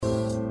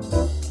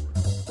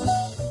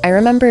I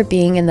remember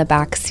being in the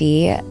back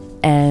seat,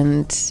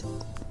 and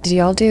did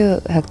y'all do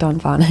Hooked on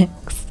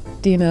Phonics?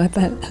 Do you know what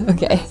that?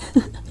 Okay.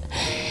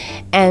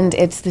 And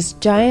it's this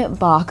giant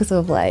box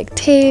of like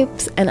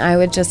tapes, and I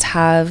would just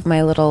have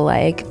my little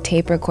like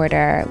tape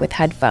recorder with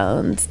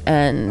headphones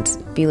and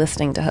be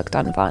listening to Hooked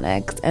on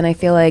Phonics. And I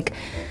feel like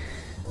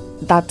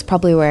that's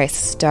probably where I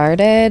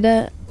started.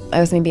 I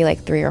was maybe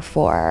like 3 or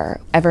 4.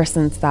 Ever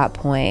since that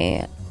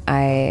point,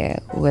 I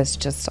was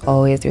just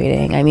always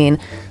reading. I mean,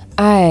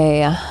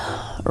 I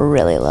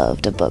really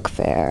loved a book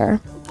fair.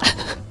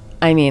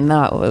 I mean,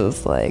 that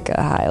was like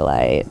a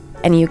highlight.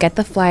 And you get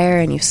the flyer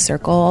and you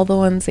circle all the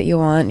ones that you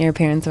want. And your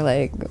parents are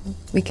like,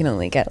 we can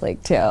only get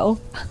like 2.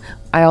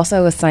 I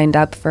also was signed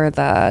up for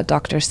the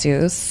Dr.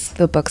 Seuss,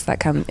 the books that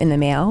come in the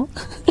mail.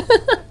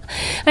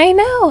 I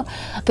know,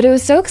 but it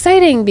was so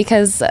exciting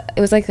because it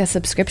was like a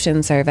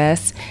subscription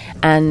service,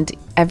 and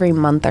every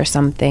month or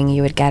something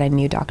you would get a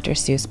new Dr.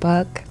 Seuss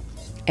book,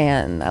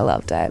 and I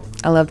loved it.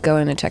 I loved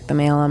going to check the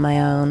mail on my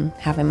own,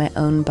 having my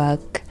own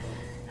book.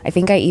 I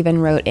think I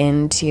even wrote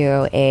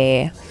into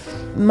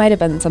might have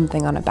been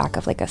something on the back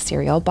of like a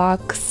cereal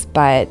box,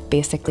 but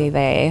basically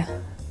they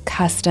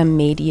custom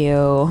made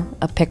you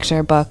a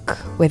picture book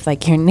with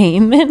like your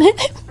name in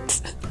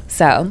it.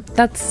 So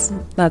that's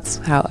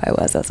how I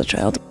was as a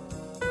child.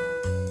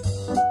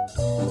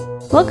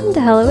 Welcome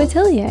to Hello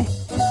Atelier.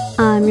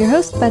 I'm your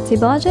host, Betsy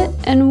Blodgett,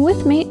 and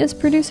with me is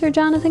producer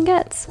Jonathan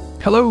Getz.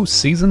 Hello,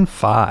 Season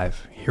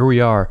 5. Here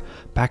we are,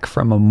 back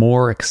from a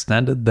more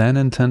extended than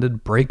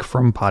intended break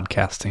from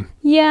podcasting.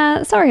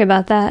 Yeah, sorry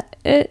about that.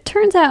 It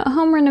turns out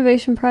home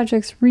renovation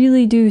projects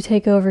really do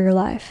take over your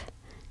life.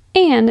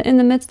 And in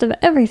the midst of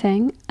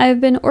everything,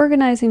 I've been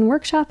organizing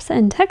workshops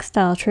and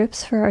textile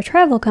trips for our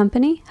travel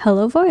company,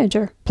 Hello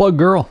Voyager. Plug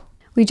girl.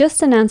 We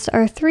just announced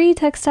our 3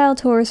 textile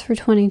tours for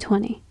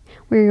 2020.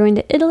 We're going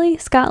to Italy,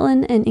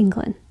 Scotland, and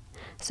England.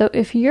 So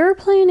if you're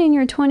planning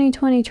your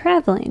 2020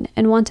 traveling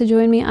and want to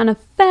join me on a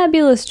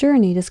fabulous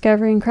journey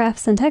discovering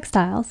crafts and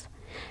textiles,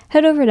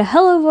 head over to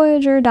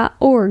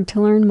hellovoyager.org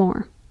to learn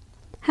more.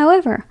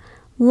 However,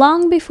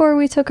 long before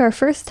we took our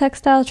first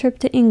textile trip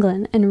to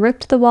England and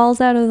ripped the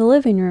walls out of the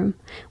living room,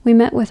 we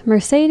met with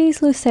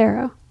Mercedes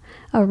Lucero,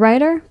 a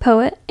writer,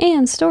 poet,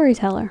 and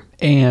storyteller.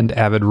 And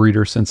avid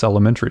reader since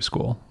elementary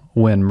school.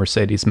 When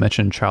Mercedes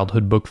mentioned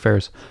childhood book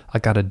fairs, I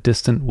got a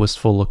distant,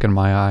 wistful look in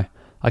my eye.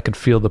 I could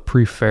feel the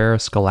pre-fair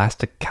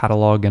Scholastic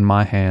catalog in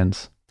my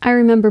hands. I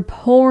remember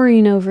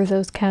poring over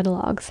those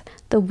catalogs,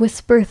 the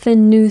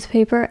whisper-thin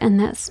newspaper, and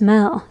that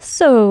smell.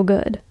 So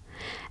good.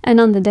 And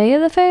on the day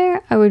of the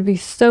fair, I would be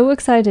so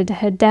excited to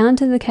head down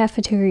to the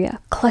cafeteria,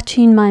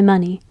 clutching my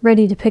money,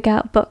 ready to pick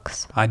out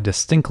books. I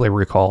distinctly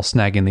recall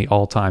snagging the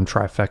all-time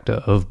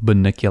trifecta of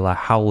Bunnicula,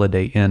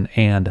 Holiday Inn,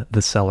 and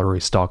The Celery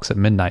Stalks at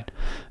Midnight.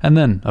 And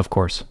then, of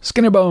course,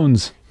 Skinny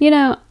Bones. You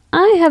know,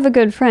 I have a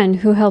good friend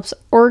who helps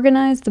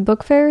organize the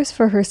book fairs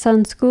for her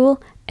son's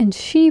school, and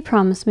she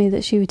promised me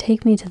that she would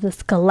take me to the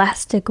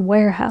Scholastic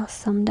Warehouse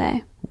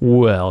someday.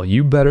 Well,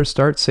 you better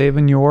start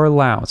saving your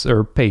allowance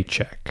or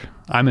paycheck.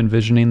 I'm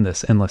envisioning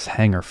this endless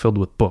hangar filled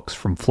with books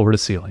from floor to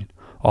ceiling,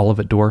 all of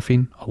it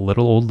dwarfing a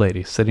little old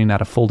lady sitting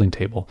at a folding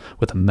table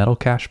with a metal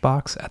cash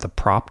box at the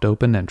propped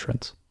open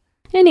entrance.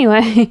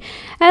 Anyway,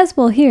 as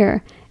we'll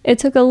hear, it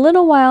took a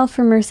little while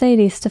for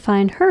Mercedes to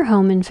find her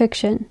home in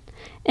fiction.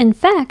 In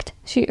fact,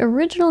 she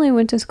originally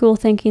went to school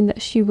thinking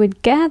that she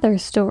would gather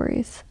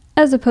stories,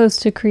 as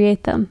opposed to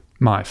create them.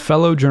 My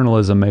fellow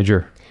journalism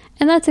major.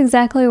 And that's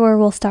exactly where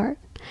we'll start.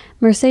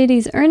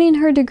 Mercedes earning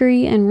her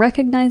degree and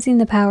recognizing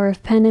the power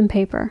of pen and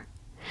paper.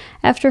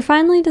 After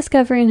finally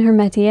discovering her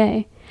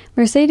métier,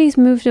 Mercedes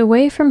moved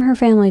away from her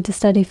family to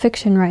study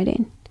fiction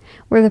writing,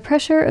 where the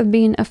pressure of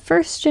being a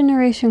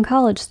first-generation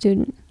college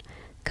student,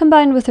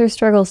 combined with her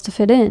struggles to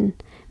fit in,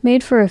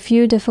 made for a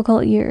few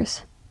difficult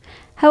years.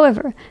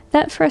 However,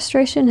 that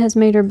frustration has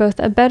made her both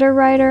a better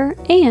writer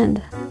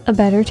and a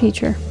better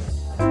teacher.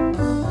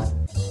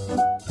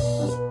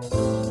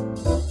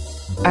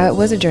 I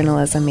was a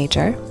journalism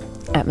major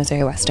at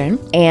Missouri Western,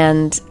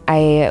 and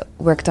I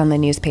worked on the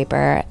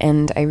newspaper,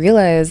 and I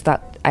realized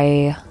that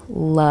I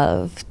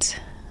loved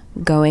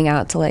going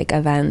out to like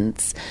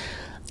events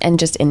and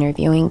just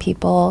interviewing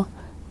people.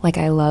 Like,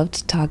 I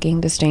loved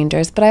talking to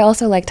strangers, but I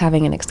also liked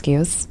having an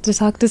excuse to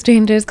talk to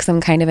strangers because I'm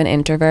kind of an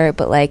introvert.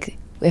 But like,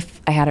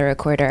 if I had a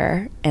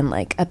recorder and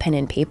like a pen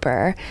and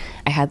paper,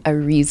 I had a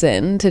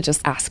reason to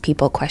just ask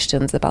people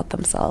questions about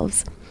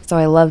themselves. So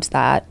I loved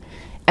that.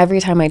 Every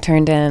time I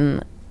turned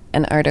in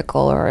an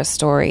article or a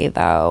story,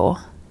 though,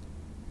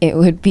 it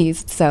would be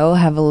so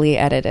heavily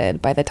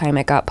edited by the time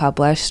it got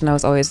published, and I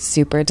was always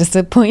super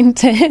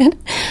disappointed.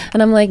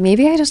 And I'm like,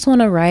 maybe I just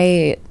want to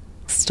write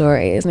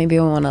stories. Maybe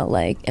I want to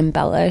like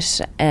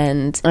embellish.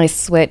 And I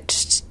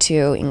switched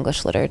to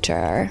English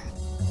literature.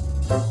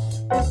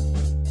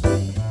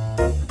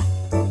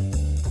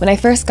 When I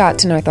first got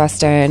to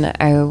Northwestern,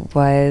 I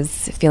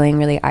was feeling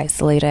really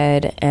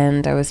isolated,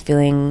 and I was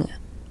feeling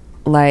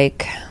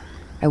like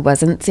I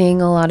wasn't seeing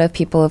a lot of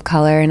people of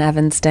color in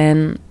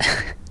Evanston.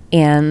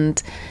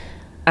 And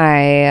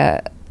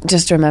I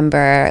just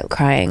remember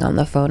crying on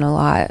the phone a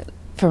lot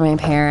for my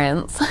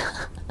parents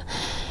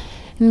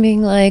and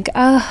being like,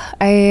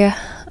 I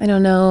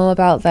don't know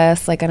about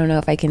this. Like, I don't know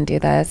if I can do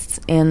this.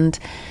 And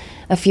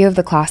a few of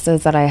the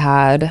classes that I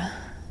had,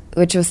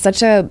 which was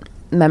such a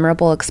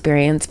memorable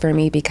experience for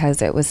me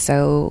because it was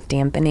so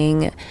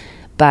dampening,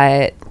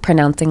 but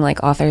pronouncing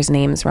like authors'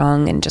 names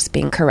wrong and just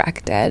being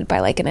corrected by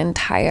like an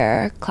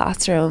entire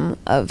classroom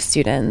of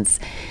students.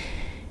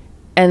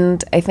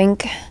 And I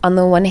think on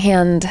the one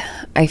hand,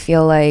 I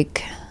feel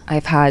like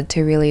I've had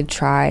to really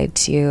try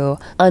to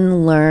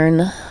unlearn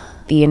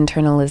the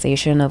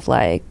internalization of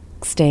like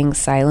staying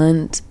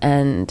silent,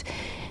 and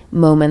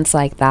moments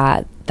like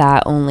that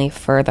only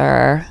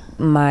further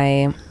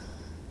my,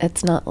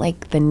 it's not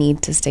like the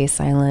need to stay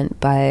silent,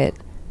 but,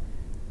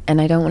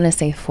 and I don't want to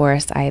say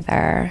force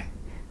either.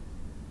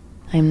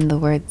 I'm the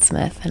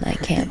wordsmith and I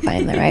can't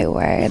find the right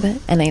word,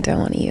 and I don't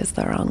want to use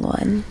the wrong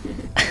one.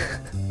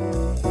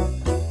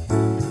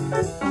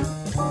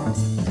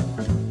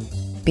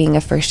 Being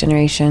a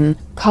first-generation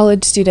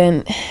college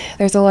student,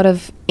 there's a lot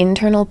of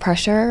internal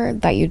pressure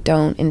that you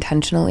don't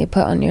intentionally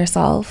put on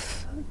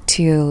yourself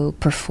to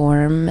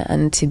perform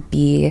and to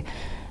be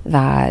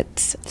that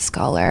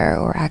scholar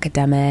or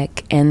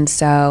academic. And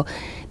so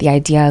the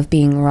idea of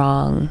being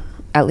wrong,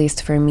 at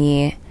least for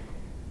me,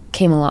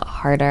 came a lot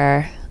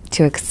harder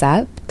to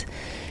accept.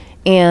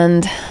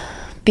 And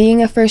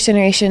being a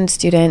first-generation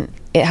student,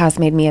 it has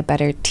made me a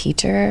better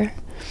teacher.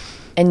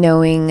 And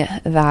knowing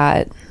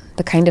that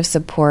the kind of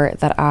support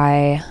that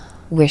I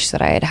wish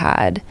that I had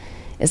had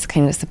is the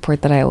kind of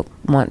support that I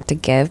want to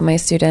give my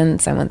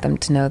students. I want them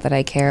to know that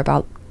I care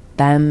about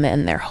them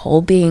and their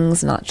whole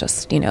beings, not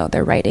just, you know,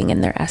 their writing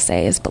and their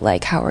essays, but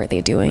like, how are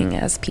they doing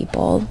as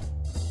people?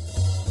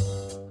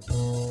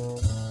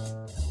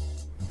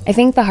 I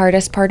think the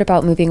hardest part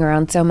about moving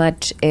around so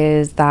much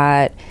is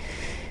that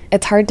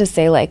it's hard to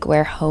say like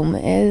where home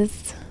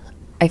is.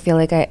 I feel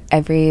like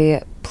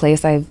every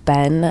place I've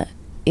been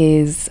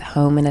is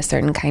home in a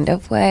certain kind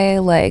of way.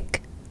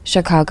 Like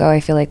Chicago,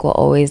 I feel like will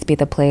always be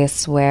the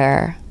place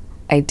where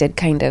I did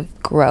kind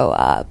of grow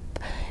up.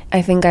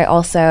 I think I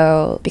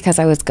also, because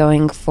I was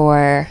going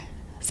for,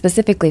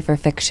 specifically for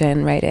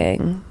fiction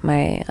writing,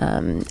 my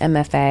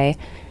MFA,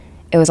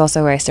 it was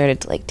also where I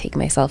started to like take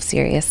myself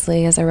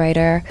seriously as a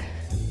writer.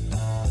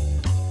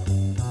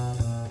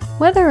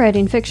 Whether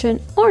writing fiction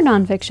or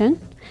nonfiction,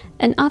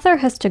 an author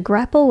has to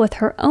grapple with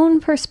her own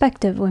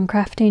perspective when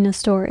crafting a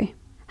story.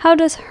 How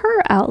does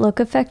her outlook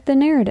affect the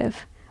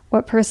narrative?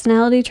 What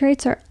personality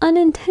traits are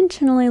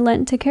unintentionally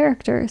lent to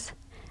characters?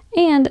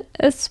 And,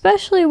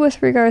 especially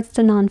with regards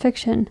to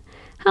nonfiction,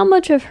 how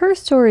much of her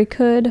story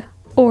could,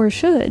 or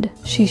should,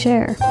 she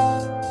share?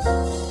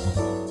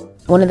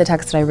 One of the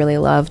texts that I really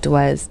loved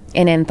was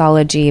an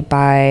anthology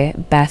by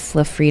Beth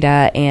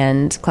Lafrida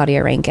and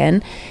Claudia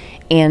Rankine,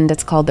 and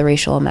it's called The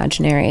Racial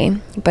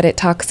Imaginary. But it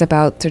talks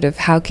about sort of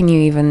how can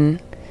you even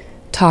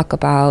talk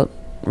about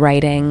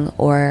writing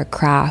or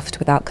craft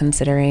without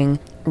considering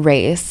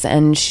race.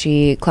 And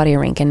Claudia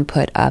Rankine,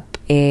 put up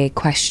a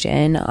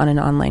question on an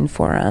online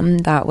forum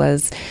that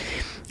was,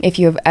 if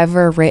you have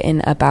ever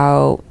written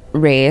about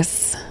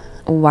race,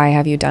 why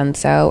have you done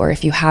so? Or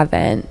if you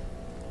haven't,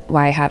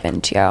 why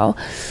haven't you?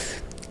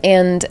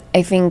 And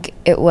I think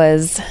it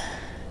was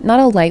not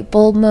a light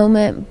bulb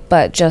moment,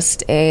 but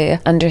just a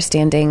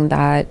understanding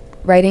that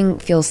writing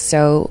feels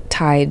so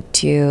tied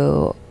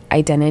to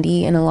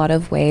identity in a lot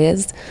of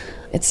ways.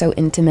 It's so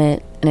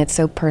intimate and it's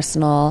so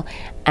personal,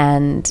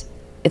 and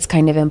it's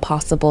kind of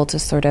impossible to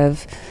sort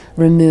of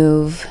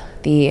remove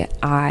the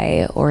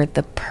I or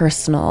the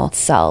personal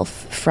self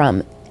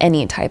from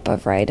any type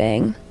of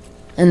writing.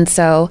 And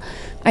so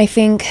I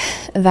think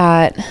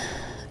that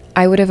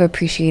I would have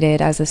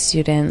appreciated as a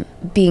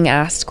student being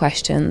asked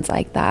questions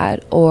like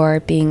that, or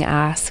being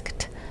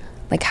asked,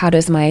 like, how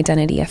does my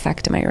identity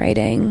affect my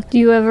writing? Do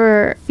you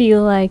ever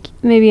feel like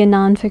maybe a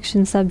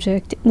nonfiction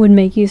subject would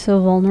make you so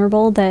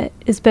vulnerable that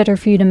it's better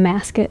for you to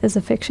mask it as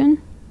a fiction?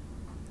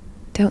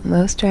 Don't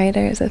most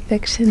writers of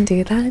fiction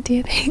do that, do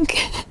you think?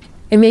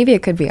 And maybe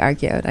it could be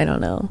argued, I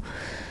don't know.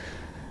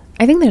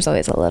 I think there's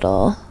always a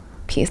little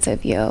piece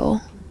of you,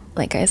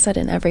 like I said,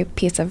 in every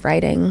piece of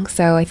writing.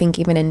 So I think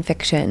even in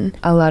fiction,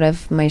 a lot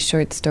of my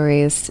short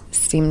stories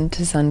seem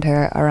to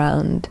center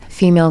around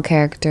female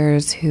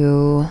characters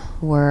who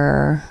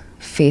were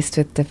faced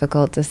with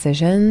difficult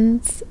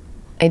decisions.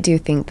 I do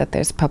think that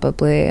there's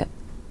probably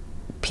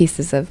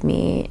pieces of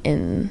me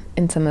in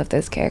some of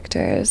those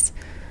characters.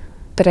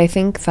 But I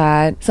think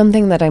that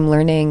something that I'm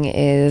learning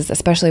is,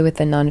 especially with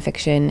the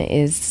nonfiction,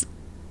 is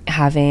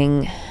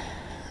having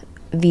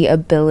the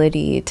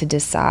ability to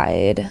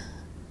decide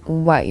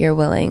what you're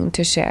willing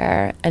to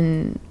share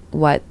and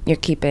what you're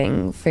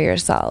keeping for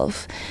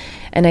yourself.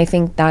 And I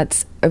think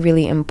that's a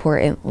really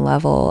important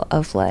level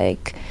of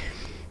like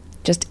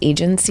just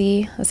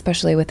agency,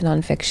 especially with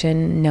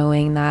nonfiction,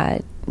 knowing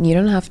that you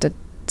don't have to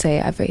say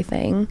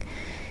everything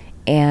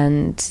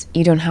and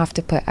you don't have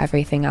to put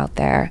everything out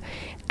there.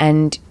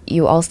 And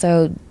you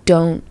also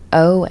don't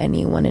owe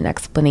anyone an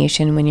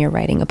explanation when you're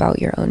writing about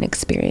your own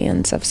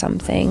experience of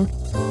something.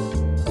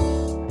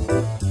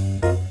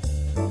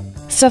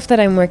 Stuff that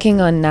I'm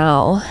working on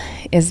now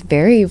is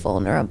very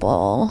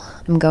vulnerable.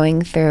 I'm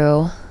going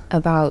through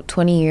about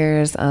 20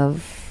 years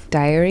of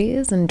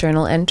diaries and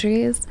journal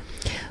entries,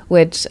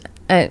 which,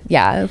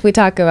 if we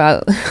talk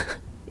about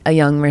a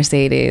young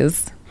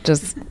Mercedes,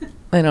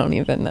 I don't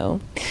even know.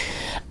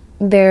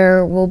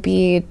 There will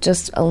be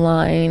just a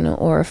line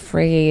or a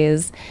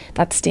phrase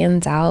that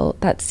stands out,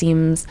 that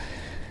seems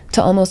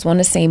to almost want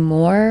to say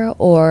more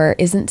or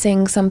isn't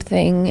saying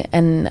something,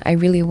 and I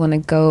really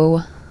want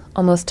to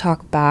almost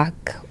talk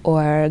back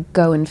or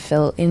go and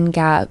fill in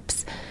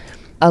gaps.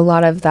 A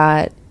lot of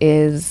that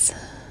is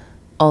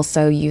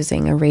also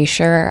using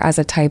erasure as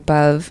a type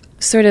of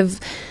sort of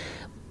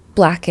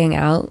blacking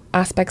out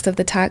aspects of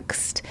the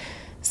text.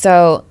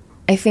 So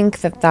I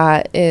think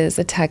that is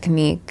a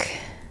technique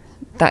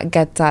that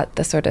gets at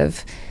the sort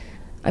of,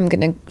 I'm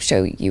going to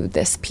show you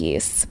this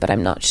piece, but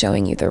I'm not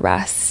showing you the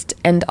rest.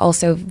 And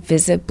also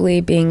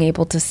visibly being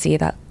able to see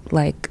that,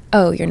 like,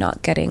 oh, you're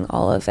not getting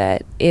all of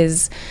it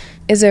is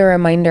a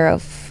reminder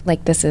of,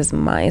 like, this is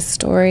my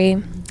story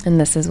and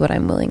this is what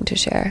I'm willing to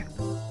share.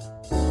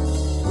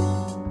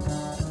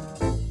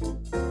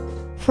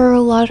 For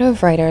a lot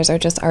of writers or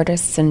just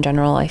artists in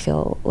general, I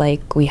feel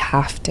like we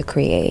have to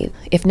create.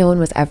 If no one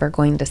was ever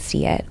going to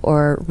see it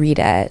or read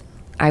it,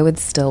 I would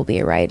still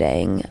be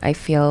writing. I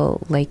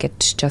feel like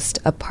it's just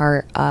a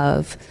part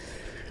of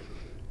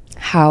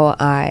how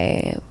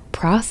I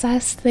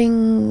process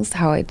things,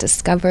 how I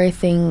discover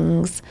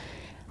things,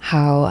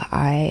 how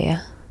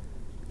I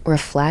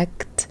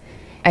reflect.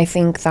 I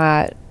think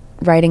that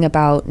writing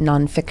about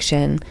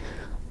nonfiction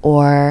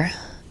or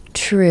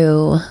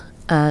true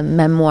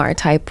memoir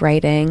type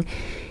writing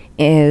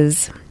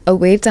is a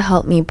way to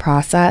help me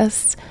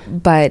process,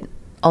 but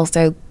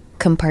also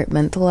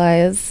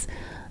compartmentalize.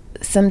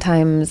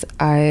 Sometimes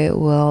I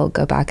will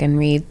go back and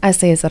read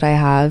essays that I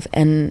have,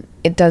 and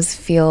it does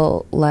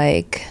feel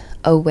like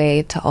a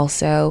way to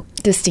also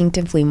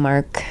distinctively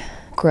mark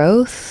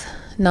growth,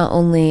 not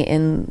only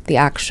in the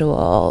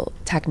actual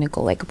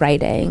technical, like,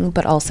 writing,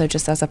 but also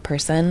just as a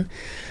person.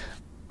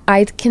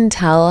 I can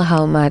tell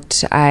how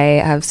much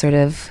I have sort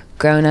of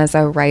grown as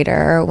a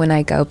writer when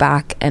I go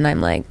back and I'm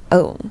like,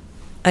 oh,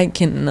 I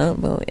cannot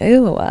believe,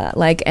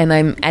 and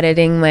I'm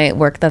editing my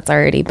work that's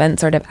already been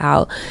sort of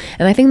out.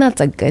 And I think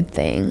that's a good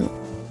thing.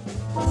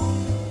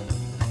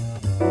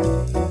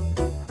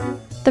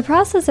 The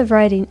process of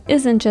writing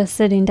isn't just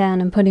sitting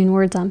down and putting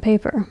words on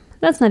paper.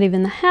 That's not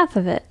even the half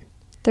of it.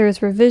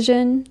 There's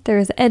revision,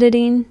 there's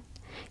editing.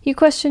 You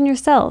question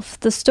yourself,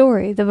 the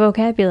story, the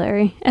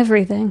vocabulary,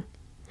 everything.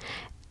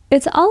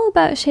 It's all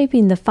about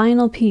shaping the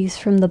final piece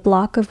from the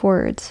block of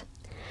words.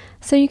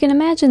 So you can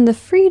imagine the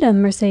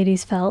freedom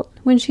Mercedes felt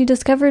when she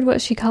discovered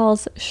what she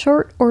calls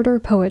short order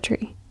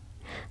poetry.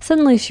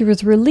 Suddenly she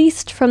was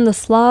released from the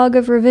slog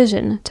of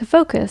revision to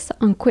focus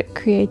on quick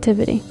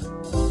creativity.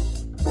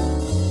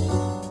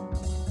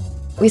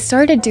 We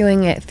started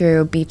doing it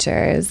through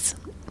Beecher's,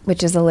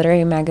 which is a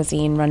literary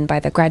magazine run by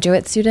the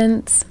graduate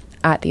students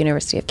at the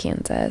University of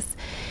Kansas.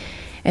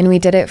 And we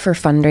did it for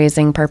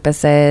fundraising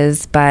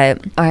purposes,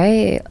 but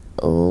I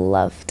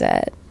loved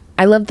it.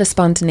 I love the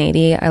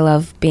spontaneity. I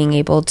love being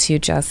able to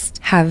just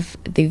have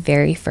the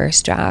very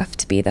first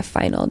draft be the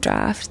final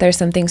draft. There's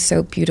something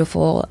so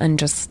beautiful and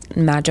just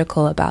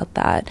magical about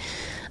that,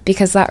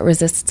 because that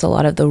resists a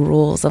lot of the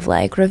rules of,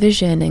 like,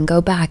 revision and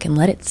go back and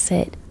let it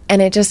sit.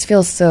 And it just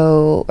feels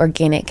so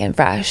organic and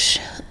fresh.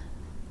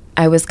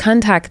 I was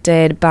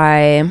contacted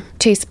by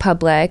Chase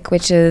Public,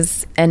 which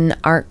is an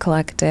art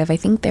collective. I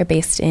think they're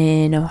based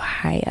in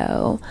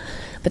Ohio,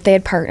 but they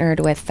had partnered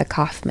with the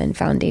Kauffman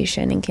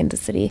Foundation in Kansas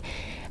City,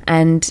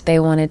 and they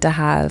wanted to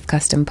have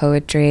custom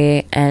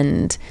poetry,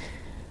 and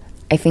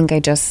I think I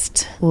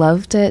just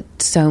loved it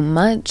so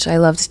much. I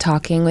loved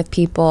talking with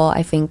people.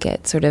 I think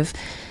it sort of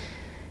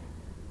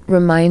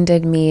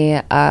reminded me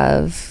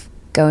of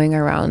going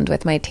around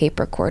with my tape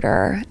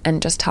recorder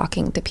and just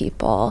talking to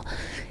people.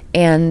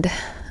 And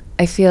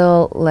I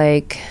feel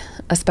like,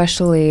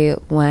 especially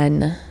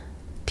when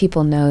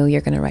people know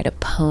you're going to write a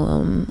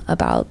poem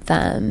about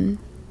them,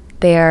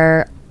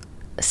 they're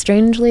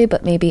strangely,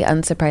 but maybe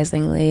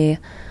unsurprisingly,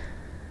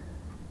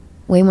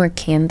 way more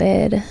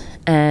candid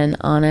and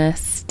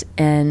honest.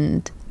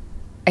 And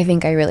I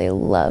think I really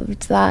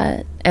loved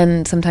that.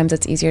 And sometimes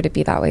it's easier to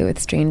be that way with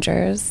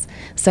strangers.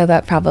 So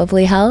that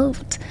probably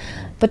helped.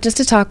 But just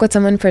to talk with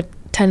someone for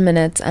 10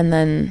 minutes and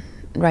then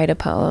write a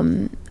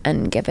poem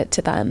and give it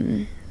to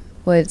them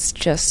was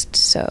just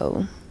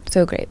so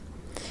great.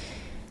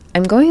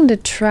 I'm going to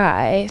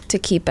try to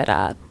keep it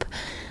up.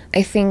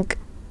 I think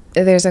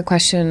there's a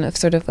question of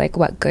sort of like,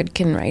 what good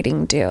can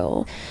writing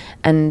do?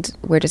 And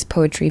where does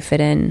poetry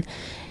fit in?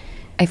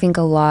 I think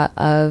a lot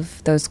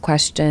of those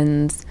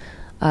questions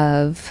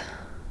of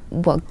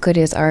what good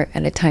is art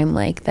at a time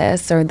like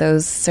this, or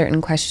those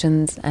certain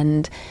questions,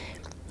 and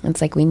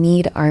it's like we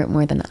need art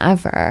more than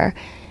ever.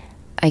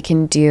 I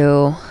can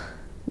do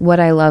what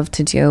I love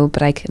to do,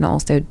 but I can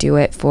also do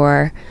it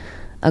for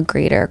a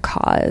greater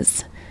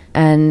cause.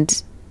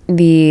 And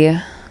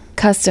the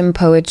custom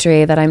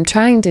poetry that I'm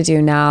trying to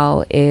do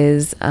now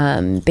is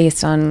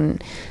based on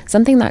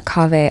something that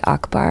Kaveh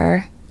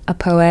Akbar, a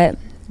poet,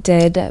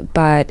 did,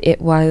 but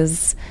it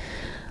was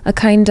a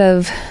kind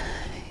of,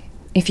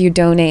 if you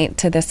donate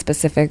to this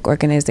specific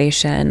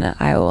organization,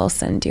 I will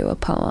send you a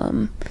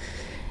poem.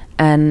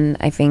 And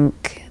I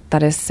think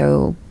that is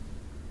so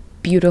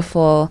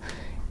beautiful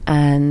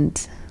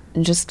and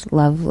just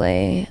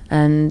lovely.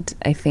 And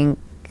I think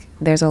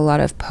there's a lot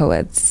of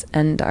poets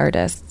and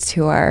artists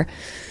who are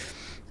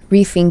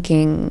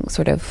rethinking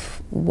sort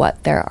of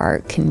what their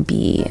art can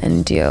be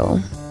and do.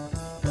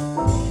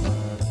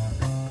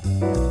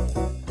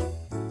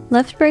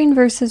 Left brain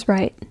versus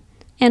right.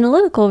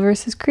 Analytical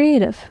versus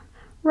creative.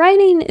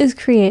 Writing is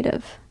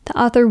creative. The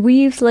author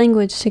weaves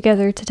language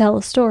together to tell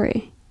a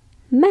story.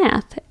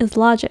 Math is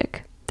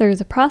logic. There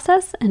is a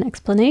process, an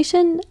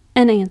explanation,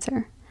 an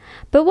answer.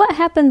 But what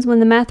happens when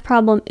the math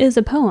problem is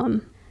a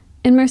poem?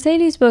 In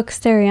Mercedes' book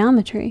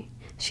Stereometry,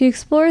 she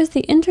explores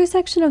the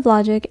intersection of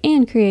logic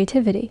and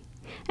creativity,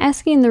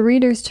 asking the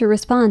readers to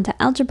respond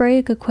to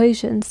algebraic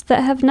equations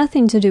that have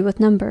nothing to do with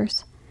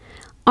numbers.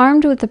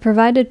 Armed with the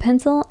provided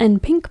pencil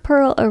and pink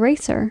pearl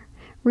eraser,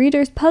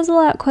 readers puzzle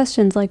out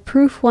questions like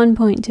Proof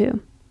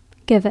 1.2.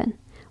 Given,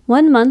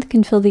 1 month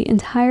can fill the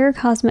entire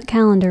cosmic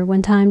calendar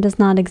when time does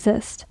not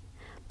exist.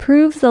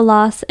 Prove the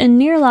loss and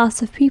near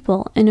loss of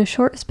people in a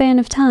short span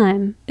of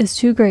time is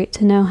too great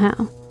to know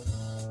how.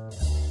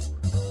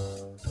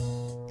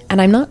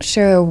 And I'm not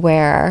sure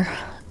where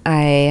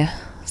I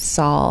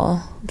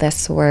saw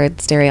this word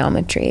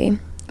stereometry,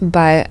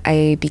 but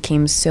I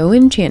became so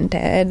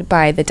enchanted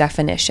by the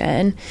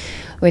definition,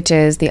 which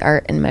is the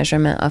art and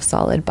measurement of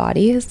solid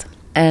bodies.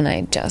 And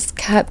I just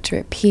kept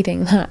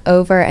repeating that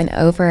over and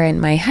over in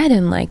my head,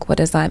 and like, what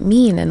does that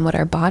mean? And what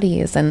are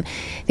bodies? And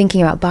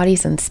thinking about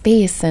bodies in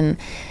space. And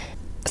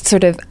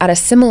sort of at a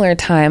similar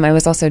time, I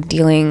was also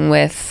dealing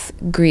with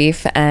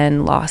grief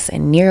and loss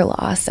and near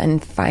loss,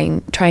 and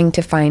trying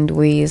to find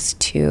ways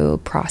to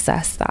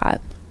process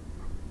that.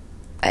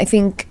 I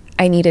think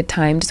I needed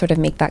time to sort of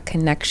make that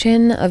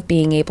connection of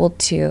being able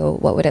to,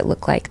 what would it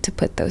look like to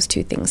put those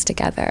two things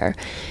together?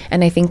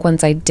 And I think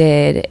once I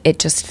did, it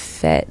just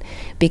fit,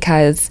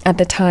 because at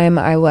the time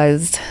I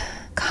was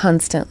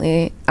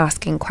constantly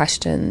asking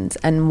questions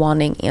and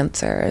wanting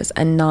answers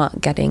and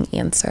not getting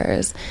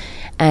answers,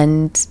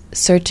 and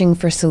searching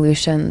for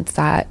solutions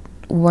that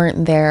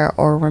weren't there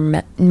or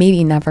were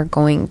maybe never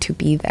going to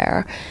be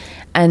there.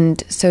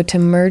 And so to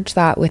merge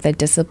that with a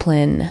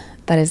discipline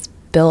that is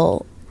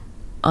built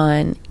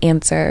on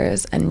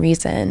answers and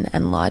reason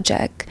and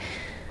logic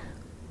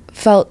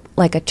felt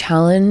like a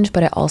challenge,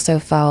 but it also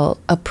felt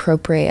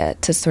appropriate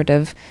to sort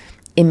of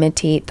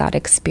imitate that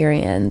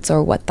experience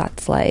or what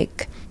that's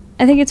like.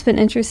 I think it's been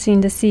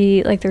interesting to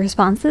see like the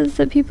responses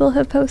that people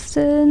have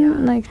posted. Yeah.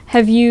 Like,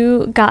 have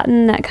you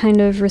gotten that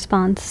kind of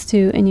response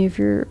to any of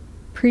your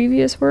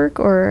previous work,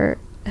 or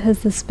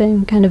has this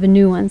been kind of a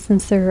new one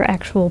since there are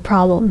actual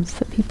problems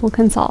that people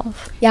can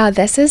solve? Yeah,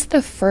 this is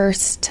the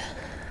first,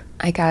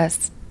 I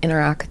guess,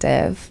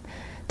 interactive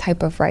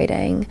type of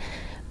writing,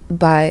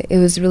 but it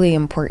was really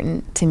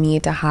important to me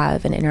to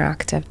have an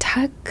interactive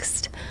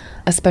text,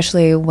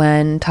 especially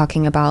when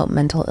talking about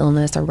mental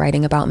illness or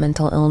writing about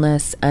mental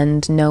illness,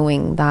 and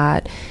knowing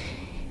that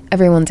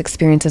everyone's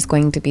experience is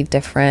going to be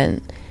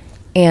different.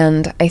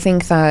 And I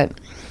think that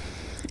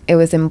it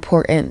was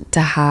important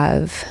to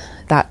have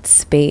that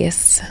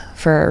space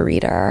for a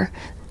reader.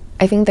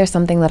 I think there's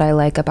something that I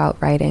like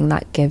about writing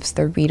that gives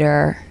the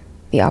reader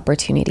the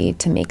opportunity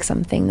to make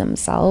something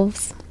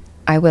themselves.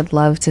 I would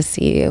love to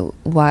see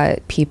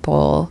what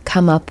people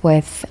come up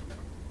with.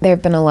 There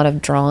have been a lot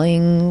of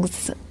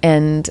drawings,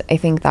 and I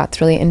think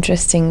that's really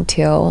interesting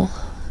too,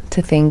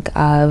 to think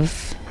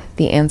of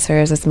the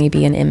answers as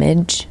maybe an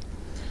image.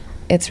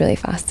 It's really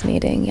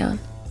fascinating, yeah.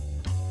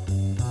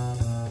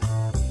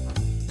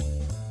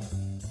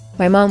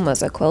 My mom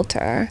was a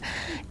quilter,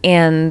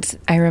 and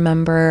I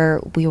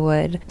remember we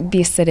would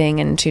be sitting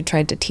and she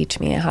tried to teach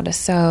me how to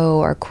sew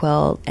or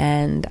quilt,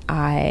 and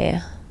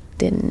I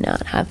did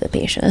not have the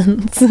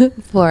patience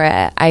for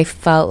it. I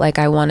felt like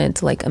I wanted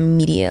to like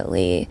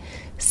immediately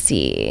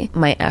see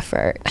my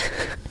effort.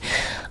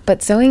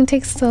 But sewing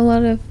takes a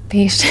lot of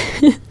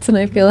patience, and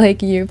I feel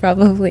like you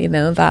probably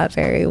know that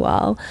very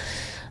well.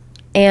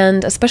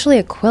 And especially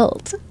a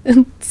quilt.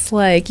 It's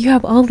like you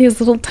have all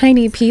these little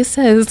tiny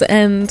pieces,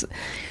 and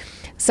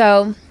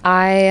so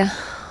I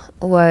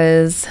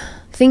was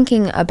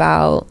thinking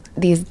about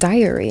these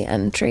diary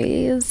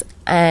entries,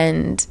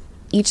 and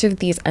each of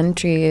these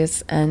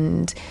entries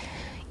and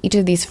each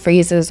of these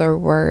phrases or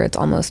words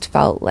almost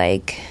felt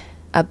like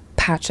a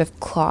patch of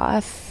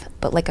cloth,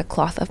 but like a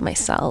cloth of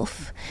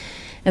myself.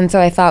 And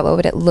so I thought, what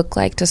would it look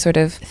like to sort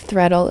of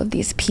thread all of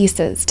these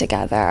pieces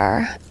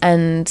together,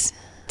 and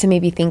to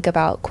maybe think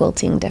about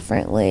quilting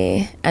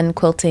differently, and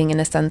quilting in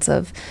a sense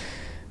of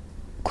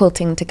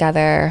quilting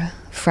together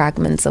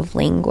fragments of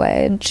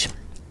language.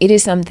 It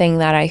is something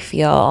that I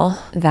feel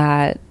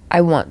that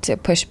I want to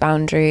push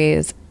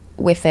boundaries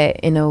with it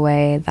in a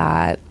way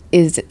that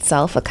is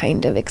itself a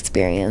kind of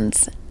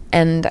experience.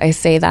 And I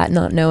say that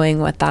not knowing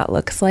what that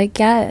looks like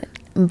yet,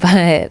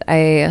 but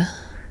I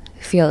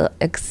feel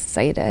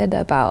excited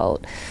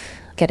about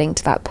getting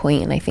to that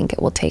point, and I think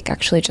it will take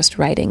actually just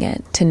writing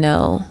it to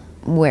know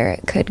where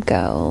it could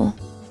go.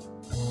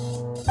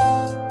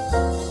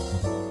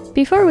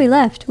 Before we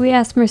left, we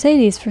asked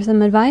Mercedes for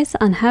some advice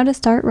on how to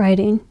start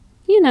writing.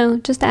 You know,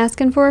 just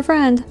asking for a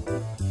friend.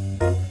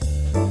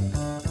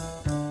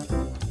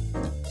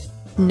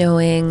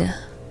 Knowing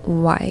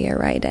why you're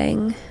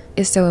writing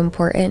is so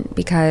important,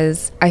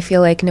 because I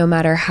feel like no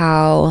matter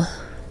how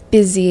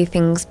busy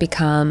things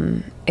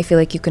become, I feel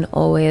like you can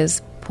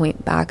always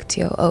point back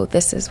to, oh,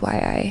 this is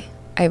why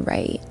I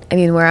write. I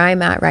mean, where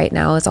I'm at right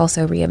now is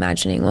also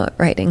reimagining what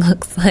writing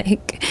looks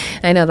like.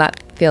 I know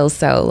that feels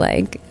so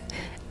like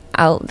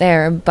out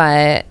there,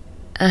 but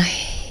I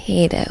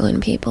hate it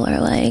when people are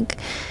like,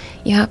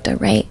 you have to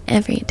write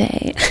every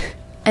day.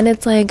 And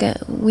it's like,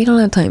 we don't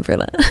have time for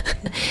that.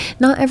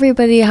 Not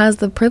everybody has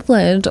the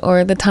privilege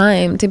or the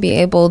time to be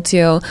able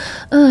to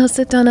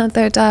sit down at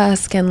their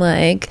desk and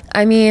like,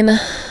 I mean,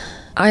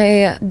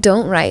 I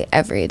don't write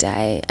every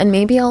day, and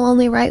maybe I'll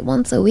only write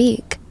once a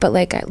week, but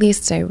like at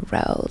least I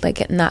wrote,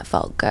 like, and that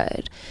felt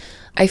good.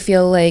 I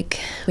feel like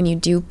when you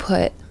do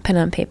put pen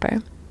on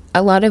paper,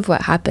 a lot of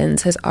what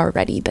happens has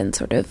already been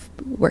sort of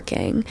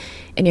working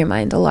in your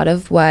mind. A lot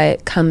of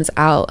what comes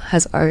out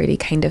has already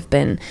kind of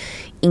been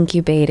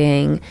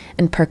incubating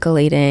and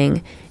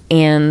percolating,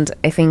 and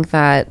I think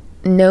that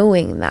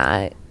knowing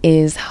that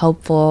is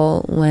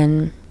helpful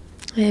when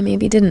I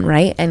maybe didn't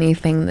write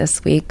anything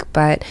this week,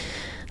 but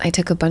I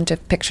took a bunch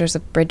of pictures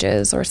of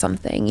bridges or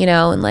something, you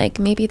know, and like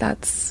maybe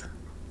that's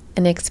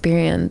an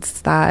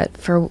experience that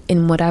for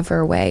in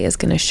whatever way is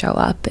going to show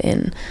up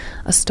in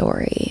a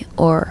story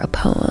or a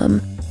poem.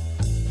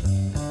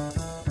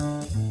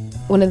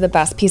 One of the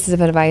best pieces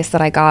of advice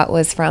that I got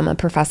was from a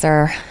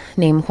professor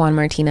named Juan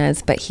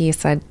Martinez, but he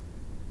said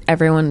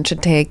everyone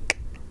should take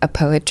a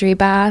poetry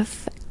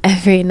bath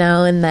every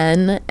now and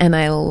then, and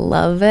I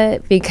love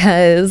it,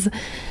 because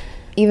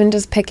even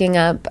just picking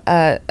up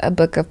a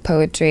book of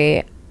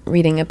poetry,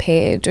 reading a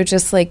page, or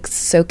just like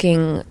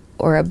soaking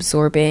or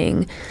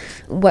absorbing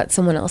what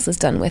someone else has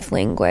done with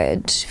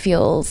language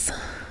feels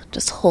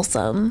just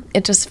wholesome.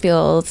 It just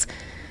feels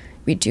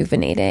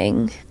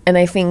rejuvenating. And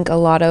I think a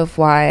lot of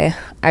why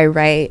I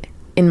write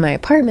in my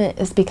apartment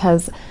is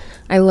because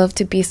I love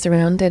to be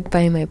surrounded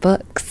by my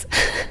books.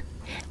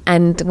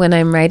 And when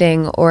I'm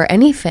writing or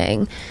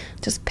anything,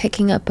 just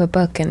picking up a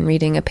book and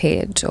reading a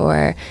page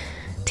or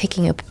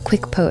taking a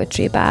quick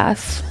poetry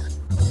bath.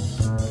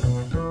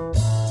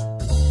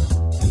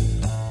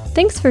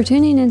 Thanks for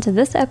tuning into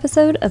this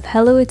episode of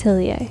Hello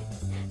Atelier.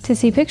 To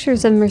see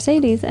pictures of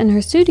Mercedes and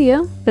her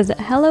studio, visit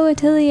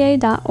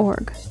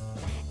helloatelier.org.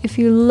 If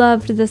you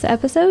loved this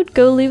episode,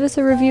 go leave us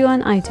a review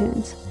on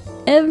iTunes.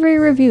 Every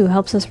review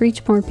helps us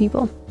reach more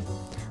people.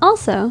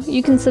 Also,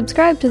 you can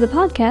subscribe to the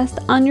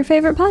podcast on your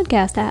favorite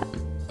podcast app.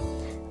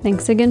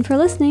 Thanks again for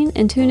listening,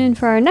 and tune in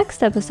for our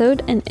next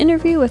episode, an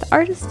interview with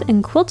artist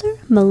and quilter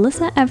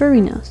Melissa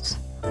Averinos.